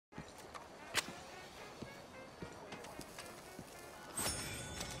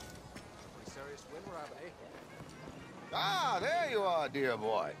Ah, there you are, dear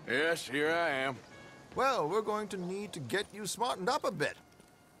boy. Yes, here I am. Well, we're going to need to get you smartened up a bit.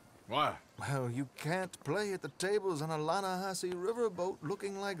 Why? Well, you can't play at the tables on a Lannahechee riverboat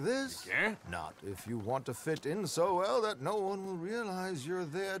looking like this. You can't? Not if you want to fit in so well that no one will realize you're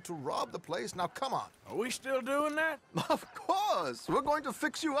there to rob the place. Now, come on. Are we still doing that? Of course. We're going to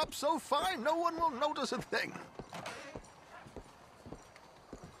fix you up so fine no one will notice a thing.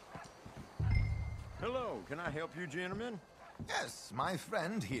 Hello, can I help you, gentlemen? Yes, my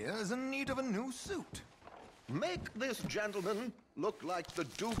friend here is in need of a new suit. Make this gentleman look like the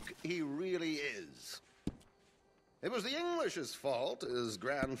Duke he really is. It was the English's fault his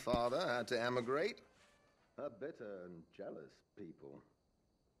grandfather had to emigrate. A bitter and jealous people.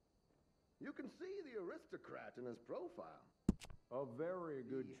 You can see the aristocrat in his profile. A very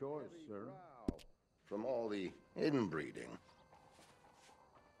good choice, Heavy sir. brow from all the inbreeding.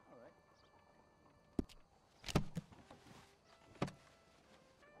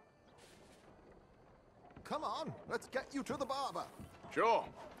 Come on, let's get you to the barber. Sure.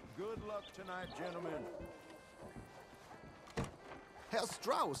 Good luck tonight, gentlemen. Herr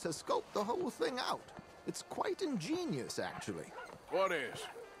Strauss has scoped the whole thing out. It's quite ingenious, actually. What is?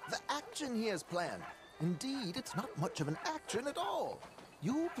 The action he has planned. Indeed, it's not much of an action at all.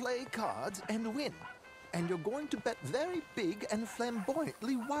 You play cards and win. And you're going to bet very big and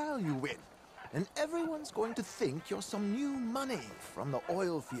flamboyantly while you win. And everyone's going to think you're some new money from the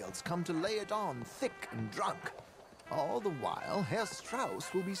oil fields come to lay it on thick and drunk. All the while, Herr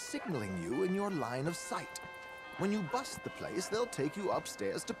Strauss will be signaling you in your line of sight. When you bust the place, they'll take you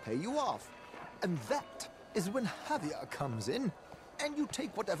upstairs to pay you off. And that is when Javier comes in, and you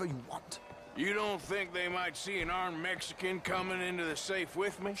take whatever you want. You don't think they might see an armed Mexican coming into the safe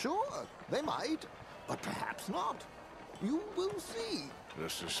with me? Sure, they might, but perhaps not. You will see. The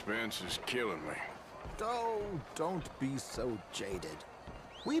suspense is killing me. Oh, don't be so jaded.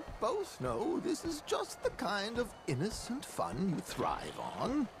 We both know this is just the kind of innocent fun you thrive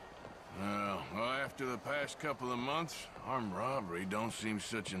on. Well, after the past couple of months, armed robbery don't seem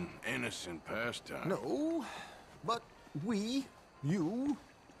such an innocent pastime. No, but we, you,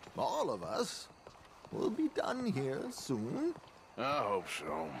 all of us, will be done here soon. I hope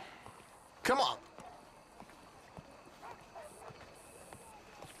so. Come on.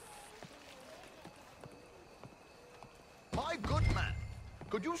 My good man,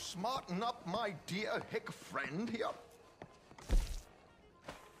 could you smarten up my dear hick friend here?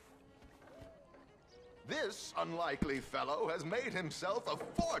 This unlikely fellow has made himself a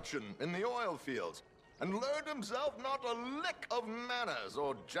fortune in the oil fields and learned himself not a lick of manners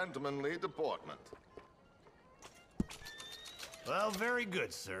or gentlemanly deportment. Well, very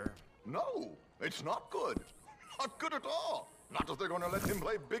good, sir. No, it's not good. Not good at all. Not if they're going to let him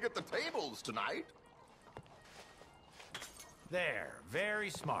play big at the tables tonight. There, very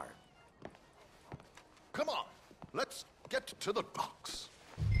smart. Come on, let's get to the docks.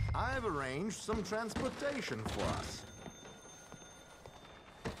 I've arranged some transportation for us.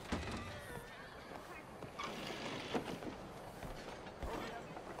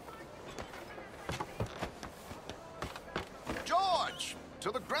 George,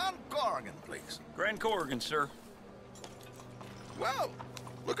 to the Grand Corrigan, please. Grand Corrigan, sir. Well,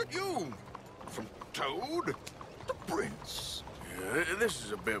 look at you. From Toad to Prince. Yeah, this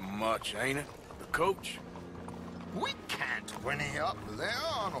is a bit much, ain't it? The coach? We can't whinny up there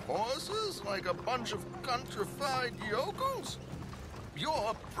on horses like a bunch of countrified yokels. You're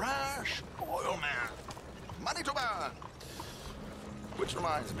a brash oil man. Money to burn. Which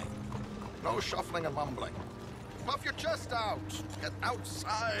reminds me, no shuffling and mumbling. Puff your chest out. Get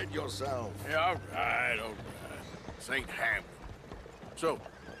outside yourself. Yeah, all right. This ain't Hamlet. So,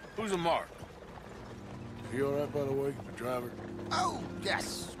 who's the mark? You all right, by the way, the driver? Oh,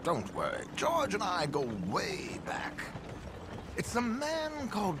 yes, don't worry. George and I go way back. It's a man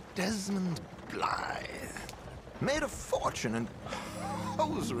called Desmond Blythe. Made a fortune in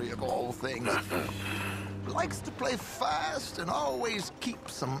hosiery of all things. Likes to play fast and always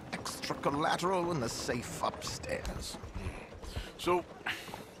keeps some extra collateral in the safe upstairs. So,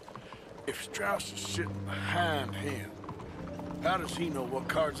 if Strauss is sitting behind him, how does he know what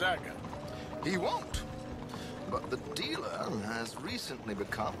cards I got? He won't. But the dealer has recently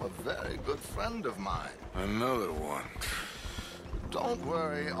become a very good friend of mine. Another one. Don't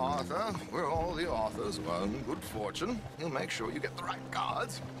worry, Arthur. We're all the authors of our good fortune. He'll make sure you get the right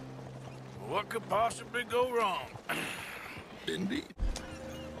cards. What could possibly go wrong? Indeed.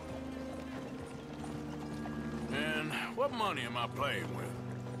 And what money am I playing with?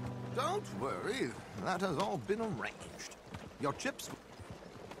 Don't worry. That has all been arranged. Your chips...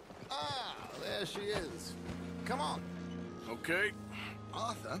 Ah, there she is. Come on. Okay.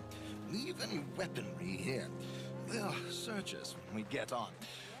 Arthur, leave any weaponry here. They'll search us when we get on.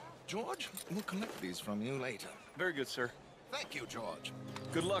 George, we'll collect these from you later. Very good, sir. Thank you, George.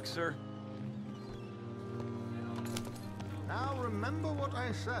 Good luck, sir. Now remember what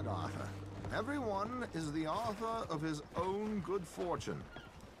I said, Arthur. Everyone is the author of his own good fortune.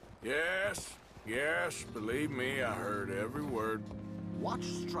 Yes, yes, believe me, I heard every word. Watch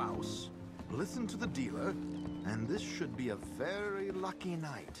Strauss, listen to the dealer, and this should be a very lucky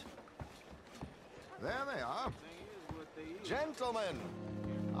night. There they are. Gentlemen,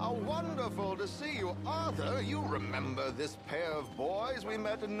 how wonderful to see you. Arthur, you remember this pair of boys we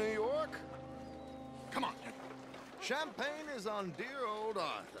met in New York? Come on. Champagne is on dear old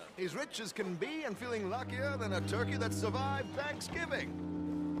Arthur. He's rich as can be and feeling luckier than a turkey that survived Thanksgiving.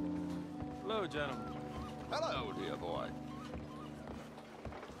 Hello, gentlemen. Hello, dear boy.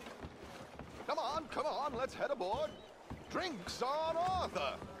 Come on, let's head aboard. Drinks on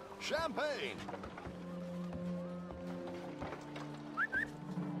Arthur. Champagne.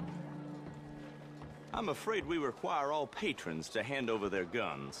 I'm afraid we require all patrons to hand over their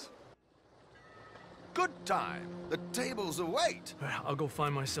guns. Good time. The tables await. I'll go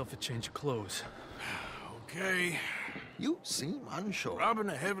find myself a change of clothes. Okay. You seem unsure. Robbing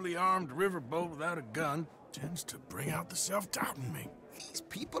a heavily armed riverboat without a gun tends to bring out the self-doubt in me. These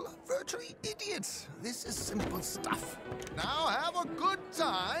people are virtually idiots. This is simple stuff. Now have a good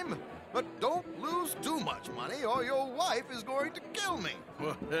time, but don't lose too much money or your wife is going to kill me.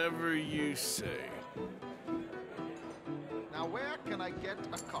 Whatever you say. Now where can I get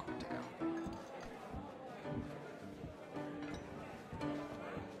a cocktail?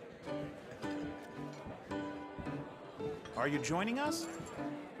 Are you joining us?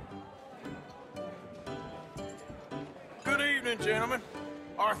 Good evening, gentlemen.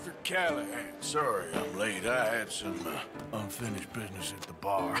 Arthur Callahan. Sorry I'm late. I had some unfinished business at the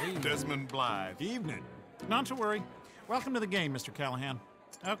bar. Desmond Blythe. Evening. Not to worry. Welcome to the game, Mr. Callahan.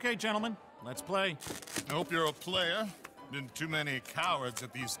 Okay, gentlemen, let's play. I hope you're a player. Been too many cowards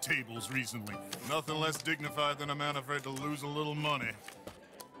at these tables recently. Nothing less dignified than a man afraid to lose a little money.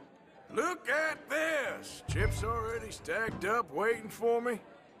 Look at this! Chips already stacked up, waiting for me.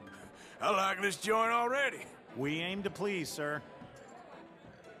 I like this joint already. We aim to please, sir.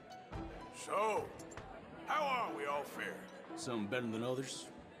 So, how are we all fared? Some better than others.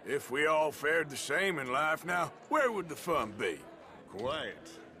 If we all fared the same in life now, where would the fun be?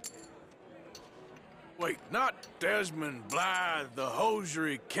 Quiet. Wait, not Desmond Blythe, the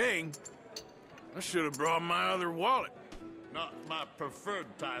hosiery king. I should have brought my other wallet. Not my preferred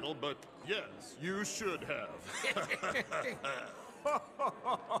title, but yes, you should have.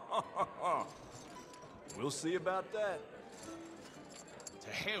 We'll see about that. To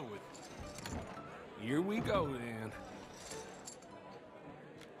hell with it. Here we go, then.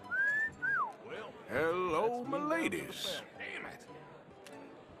 Well, hello, my ladies. Damn it.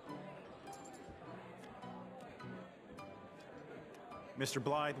 Mr.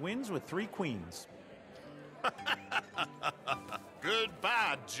 Blythe wins with 3 queens.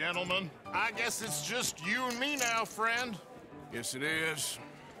 Goodbye, gentlemen. I guess it's just you and me now, friend. Yes, it is.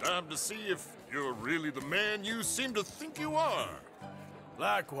 Time to see if you're really the man you seem to think you are.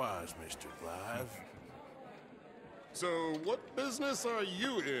 Likewise, Mr. Blythe. So, what business are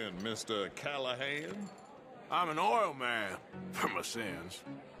you in, Mr. Callahan? I'm an oil man, for my sins.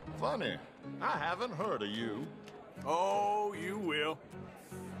 Funny, I haven't heard of you. Oh, you will.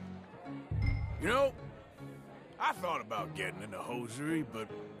 You know, I thought about getting into hosiery, but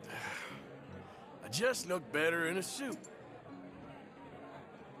I just look better in a suit.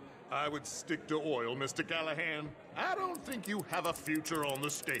 I would stick to oil, Mr. Callahan. I don't think you have a future on the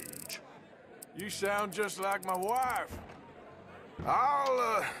stage. You sound just like my wife.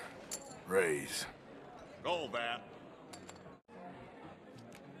 I'll, raise. All that.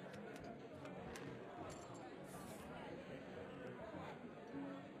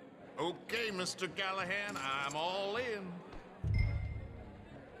 Okay, Mr. Callahan, I'm all in.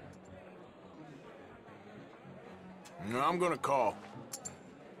 No, I'm gonna call.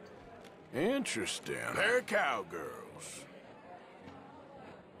 Interesting. They're cowgirls.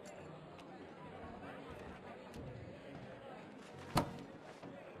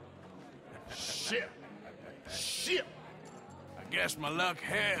 Shit! Shit! I guess my luck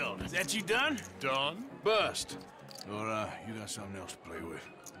held. Is that you done? Done? Bust. Or, you got something else to play with?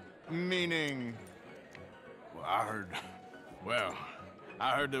 Meaning... Well,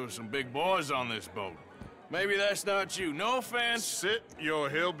 I heard there was some big boys on this boat. Maybe that's not you. No offense. Sit your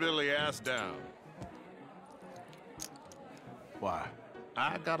hillbilly ass down. Why?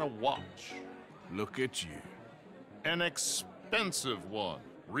 I got a watch. Look at you. An expensive one.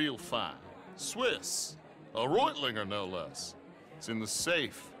 Real fine. Swiss. A Reutlinger, no less. It's in the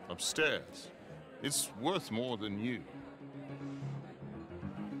safe upstairs. It's worth more than you.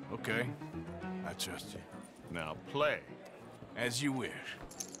 Okay. I trust you. Now play. As you wish.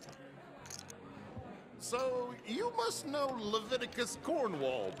 So, you must know Leviticus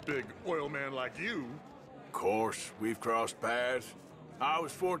Cornwall, big oil man like you. Of course, we've crossed paths. I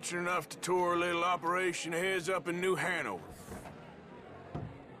was fortunate enough to tour a little operation of his up in New Hanover.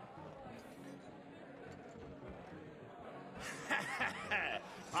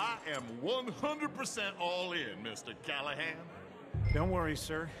 I am 100% all in, Mr. Callahan. Don't worry,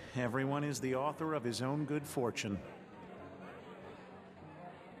 sir. Everyone is the author of his own good fortune.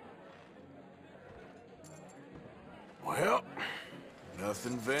 Well,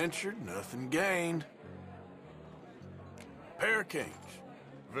 nothing ventured, nothing gained. Pair of kings.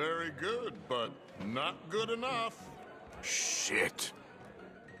 Very good, but not good enough. Shit.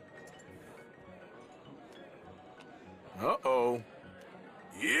 Uh-oh.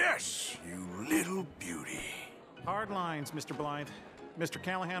 Yes, you little beauty. Hard lines, Mr. Blythe. Mr.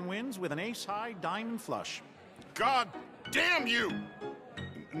 Callahan wins with an ace-high diamond flush. God damn you!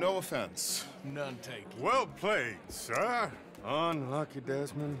 No offense. None taken. Well played, sir. Unlucky,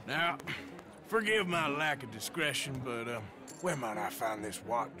 Desmond. Now, forgive my lack of discretion, but, where might I find this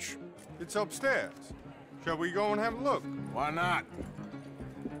watch? It's upstairs. Shall we go and have a look? Why not?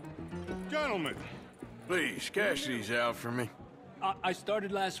 Gentlemen. Please, cash these out for me. I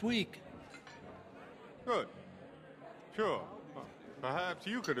started last week. Good. Sure. Perhaps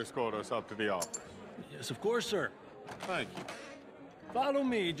you could escort us up to the office. Yes, of course, sir. Thank you. Follow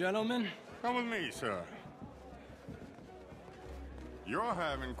me, gentlemen. Come with me, sir. You're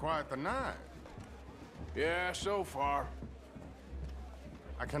having quite the night. Yeah, so far.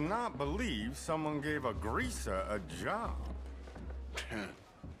 I cannot believe someone gave a greaser a job.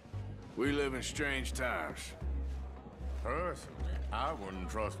 We live in strange times. Personally, I wouldn't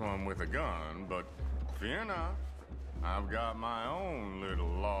trust one with a gun, but fear not. I've got my own little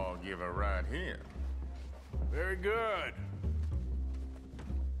lawgiver right here. Very good.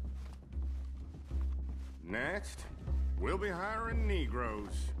 Next, we'll be hiring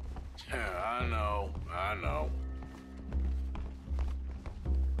Negroes. I know.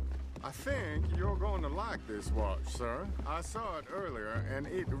 I think you're going to like this watch, sir. I saw it earlier, and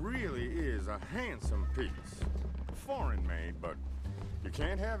it really is a handsome piece. Foreign made, but you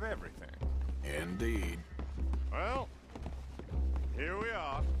can't have everything. Indeed. Well, here we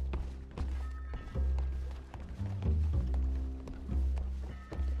are.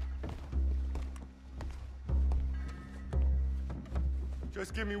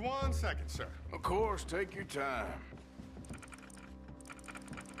 Just give me 1 second, sir. Of course, take your time.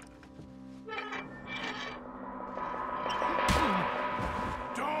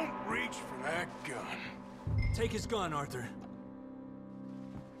 Don't reach for that gun. Take his gun, Arthur.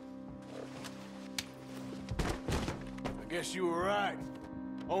 I guess you were right.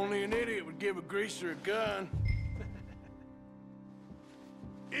 Only an idiot would give a greaser a gun.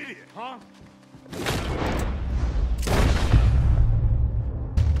 Idiot, huh?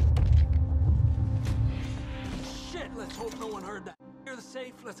 Shit, let's hope no one heard that. Clear the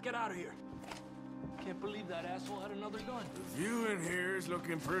safe, let's get out of here. Can't believe that asshole had another gun. The view in here is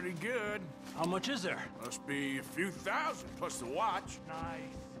looking pretty good. How much is there? Must be a few thousand plus the watch.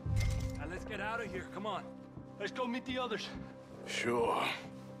 Nice. Now let's get out of here, come on. Let's go meet the others. Sure.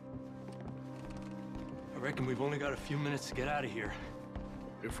 I reckon we've only got a few minutes to get out of here.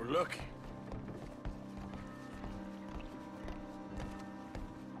 If we're lucky.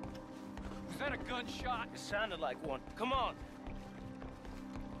 Was that a gunshot? It sounded like one. Come on.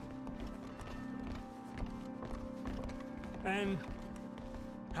 And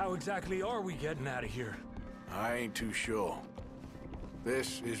how exactly are we getting out of here? I ain't too sure.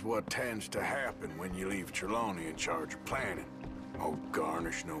 This is what tends to happen when you leave Trelawney in charge of planning. Oh,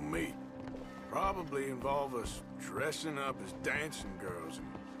 garnish no meat. Probably involve us dressing up as dancing girls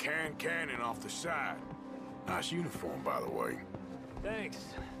and canning off the side. Nice uniform, by the way.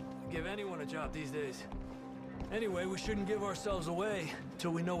 Thanks. Give anyone a job these days. Anyway, we shouldn't give ourselves away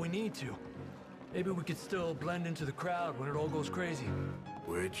till we know we need to. Maybe we could still blend into the crowd when it all goes crazy.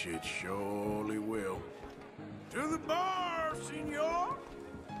 Which it surely will. To the bar, senor!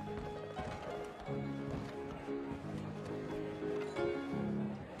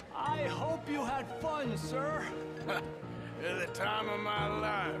 I hope you had fun, sir. At the time of my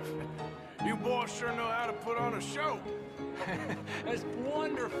life. You boys sure know how to put on a show. That's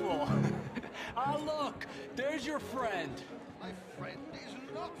wonderful. Ah, look, there's your friend. My friend is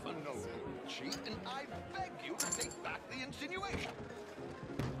not a noble cheat, and I beg you to take back the insinuation.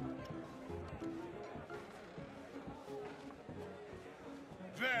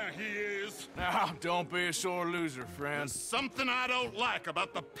 There he is. Now, don't be a sore loser, friend. There's something I don't like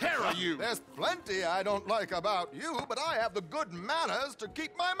about the pair of you. There's plenty I don't like about you, but I have the good manners to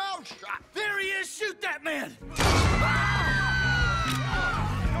keep my mouth shut. There he is! Shoot that man!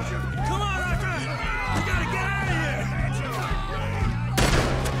 Come on, Arthur! We gotta get out of here!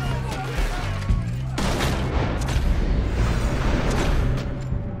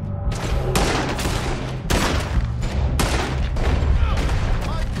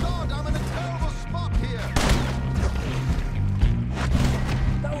 My God, I'm in a terrible spot here.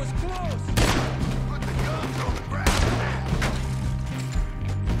 That was close! Put the guns on the ground.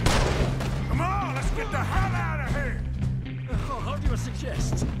 Come on, let's get the hell out of here. Oh, how do you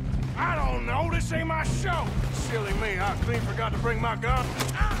suggest? I don't know. This ain't my show. Silly me. I clean forgot to bring my gun.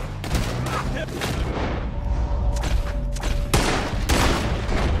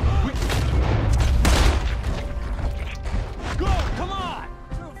 Go! Come on!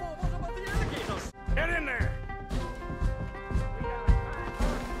 What about the alligators? Get in there.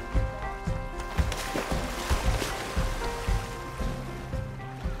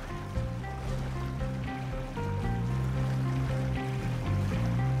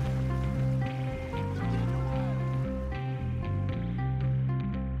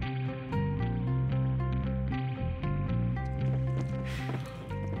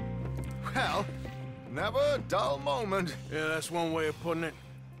 Well, never a dull moment. Yeah, that's one way of putting it.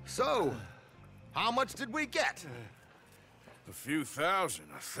 So, how much did we get? A few thousand,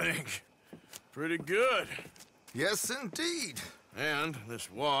 I think. Pretty good. Yes, indeed. And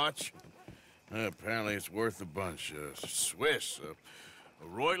this watch, apparently it's worth a bunch. Swiss, a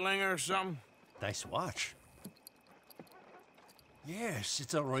Reutlinger or something? Nice watch. Yes,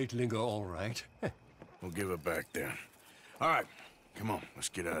 it's a Reutlinger, all right. We'll give it back then. All right, come on, let's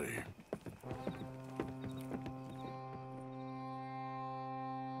get out of here.